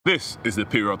This is the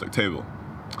periodic table.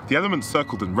 The elements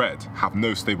circled in red have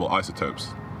no stable isotopes.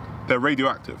 They're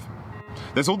radioactive.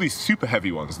 There's all these super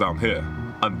heavy ones down here,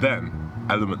 and then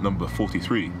element number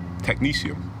 43,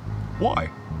 technetium.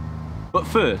 Why? But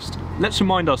first, let's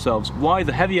remind ourselves why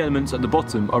the heavy elements at the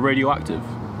bottom are radioactive.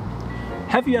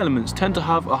 Heavy elements tend to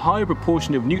have a higher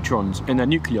proportion of neutrons in their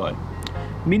nuclei,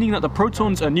 meaning that the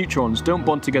protons and neutrons don't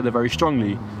bond together very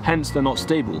strongly, hence they're not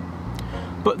stable.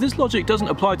 But this logic doesn't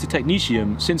apply to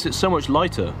technetium since it's so much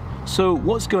lighter. So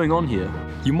what's going on here?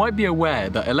 You might be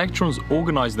aware that electrons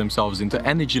organize themselves into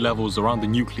energy levels around the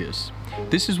nucleus.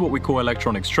 This is what we call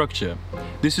electronic structure.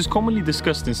 This is commonly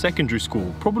discussed in secondary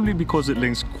school, probably because it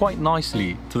links quite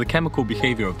nicely to the chemical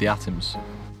behavior of the atoms.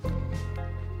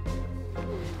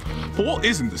 But what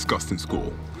isn't discussed in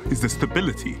school is the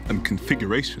stability and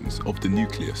configurations of the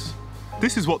nucleus.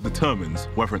 This is what determines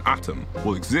whether an atom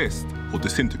will exist or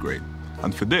disintegrate.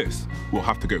 And for this, we'll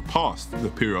have to go past the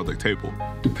periodic table.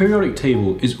 The periodic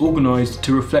table is organized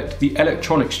to reflect the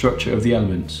electronic structure of the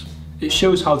elements. It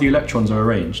shows how the electrons are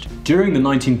arranged. During the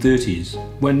 1930s,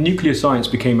 when nuclear science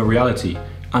became a reality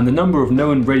and the number of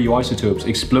known radioisotopes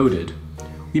exploded,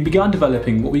 we began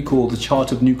developing what we call the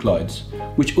chart of nuclides,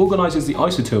 which organizes the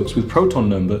isotopes with proton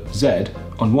number Z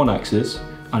on one axis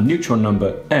and neutron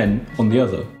number N on the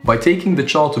other. By taking the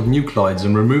chart of nuclides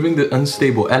and removing the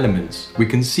unstable elements, we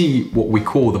can see what we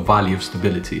call the valley of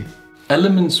stability.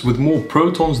 Elements with more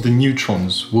protons than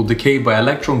neutrons will decay by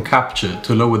electron capture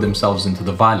to lower themselves into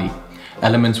the valley.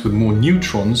 Elements with more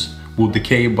neutrons will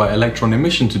decay by electron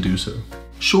emission to do so.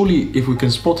 Surely, if we can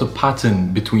spot a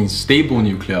pattern between stable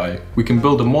nuclei, we can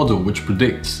build a model which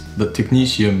predicts that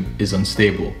technetium is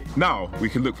unstable. Now we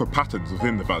can look for patterns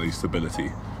within the valley of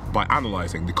stability by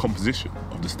analysing the composition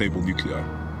of the stable nuclei.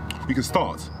 We can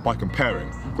start by comparing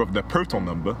whether their proton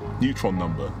number, neutron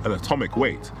number and atomic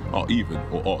weight are even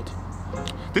or odd.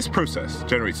 This process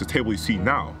generates the table you see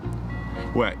now,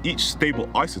 where each stable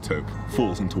isotope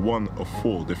falls into one of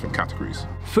 4 different categories.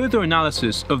 Further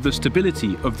analysis of the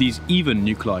stability of these even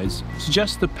nuclides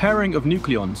suggests the pairing of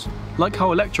nucleons, like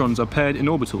how electrons are paired in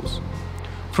orbitals.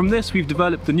 From this we've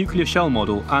developed the nuclear shell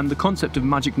model and the concept of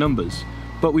magic numbers,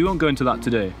 but we won't go into that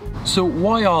today. So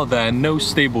why are there no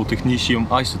stable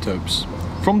technetium isotopes?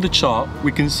 From the chart,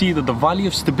 we can see that the valley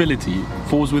of stability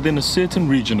falls within a certain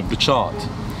region of the chart.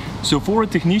 So for a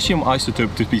technetium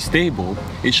isotope to be stable,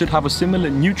 it should have a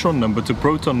similar neutron number to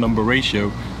proton number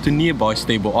ratio to nearby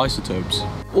stable isotopes.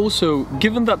 Also,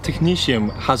 given that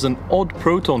technetium has an odd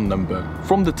proton number,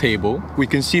 from the table we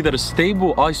can see that a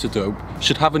stable isotope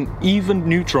should have an even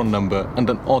neutron number and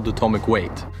an odd atomic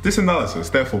weight. This analysis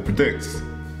therefore predicts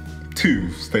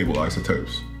 2 stable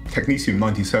isotopes,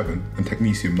 technetium-97 and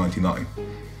technetium-99.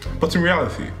 But in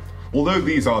reality, although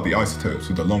these are the isotopes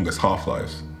with the longest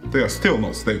half-lives, they are still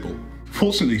not stable.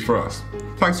 Fortunately for us,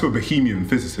 thanks to a Bohemian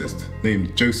physicist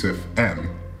named Joseph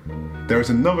M., there is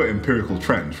another empirical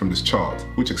trend from this chart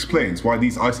which explains why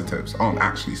these isotopes aren't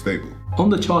actually stable. On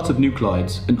the chart of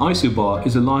nuclides, an isobar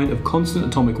is a line of constant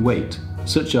atomic weight,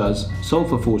 such as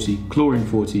sulfur 40, chlorine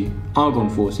 40, argon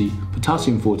 40,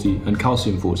 potassium 40 and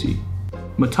calcium 40.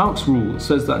 Matauc's rule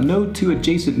says that no 2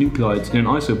 adjacent nuclides in an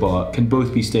isobar can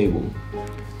both be stable.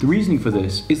 The reasoning for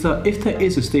this is that if there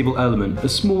is a stable element a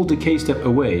small decay step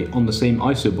away on the same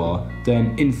isobar,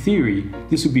 then in theory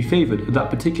this would be favoured at that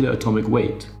particular atomic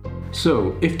weight.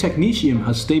 So if technetium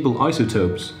has stable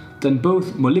isotopes, then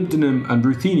both molybdenum and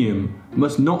ruthenium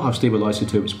must not have stable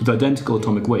isotopes with identical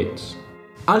atomic weights.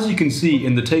 As you can see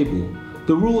in the table,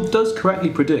 the rule does correctly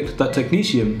predict that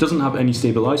technetium doesn't have any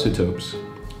stable isotopes.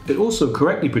 It also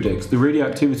correctly predicts the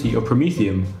radioactivity of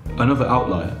promethium, another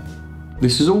outlier.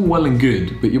 This is all well and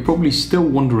good, but you're probably still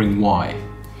wondering why.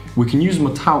 We can use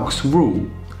Matauc's rule,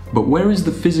 but where is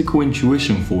the physical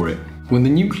intuition for it? When the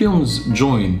nucleons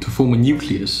join to form a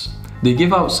nucleus, they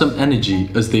give out some energy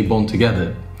as they bond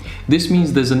together. This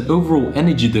means there's an overall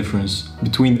energy difference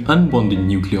between unbonded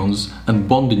nucleons and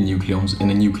bonded nucleons in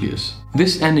a nucleus.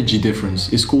 This energy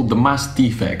difference is called the mass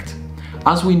defect.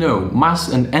 As we know, mass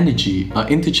and energy are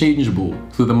interchangeable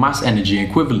through the mass-energy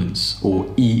equivalence, or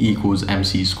E equals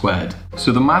mc squared.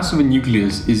 So the mass of a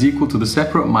nucleus is equal to the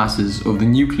separate masses of the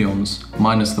nucleons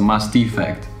minus the mass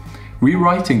defect.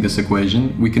 Rewriting this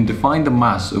equation, we can define the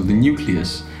mass of the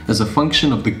nucleus as a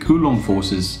function of the Coulomb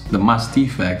forces, the mass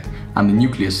defect, and the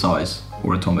nucleus size,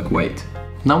 or atomic weight.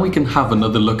 Now we can have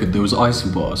another look at those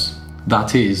isobars,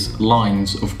 that is,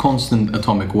 lines of constant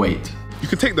atomic weight. You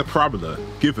can take the parabola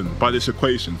given by this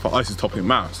equation for isotopic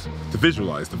mass to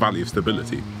visualize the valley of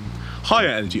stability. Higher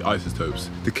energy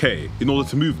isotopes decay in order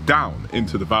to move down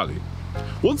into the valley.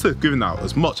 Once they've given out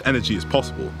as much energy as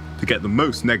possible to get the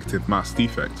most negative mass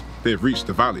defect, they have reached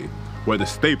the valley where the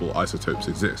stable isotopes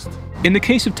exist. In the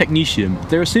case of technetium,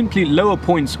 there are simply lower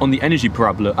points on the energy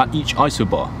parabola at each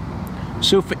isobar.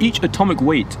 So for each atomic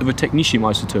weight of a technetium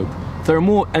isotope, there are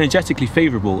more energetically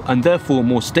favourable and therefore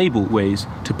more stable ways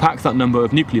to pack that number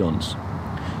of nucleons.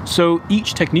 So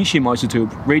each technetium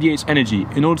isotope radiates energy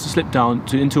in order to slip down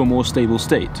into a more stable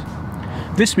state.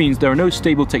 This means there are no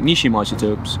stable technetium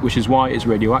isotopes, which is why it's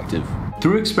radioactive.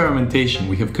 Through experimentation,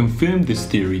 we have confirmed this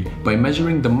theory by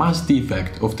measuring the mass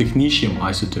defect of technetium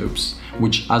isotopes,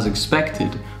 which, as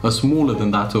expected, are smaller than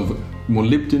that of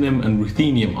molybdenum and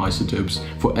ruthenium isotopes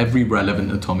for every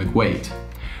relevant atomic weight.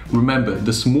 Remember,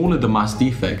 the smaller the mass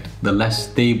defect, the less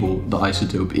stable the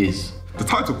isotope is. The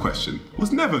title question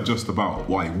was never just about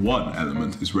why one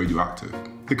element is radioactive,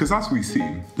 because as we've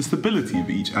seen, the stability of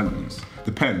each element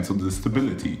depends on the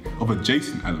stability of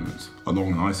adjacent elements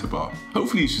along an isobar.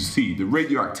 Hopefully you should see the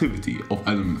radioactivity of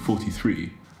element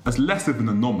 43 as less of an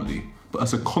anomaly, but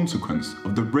as a consequence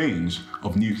of the range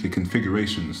of nuclear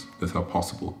configurations that are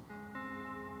possible.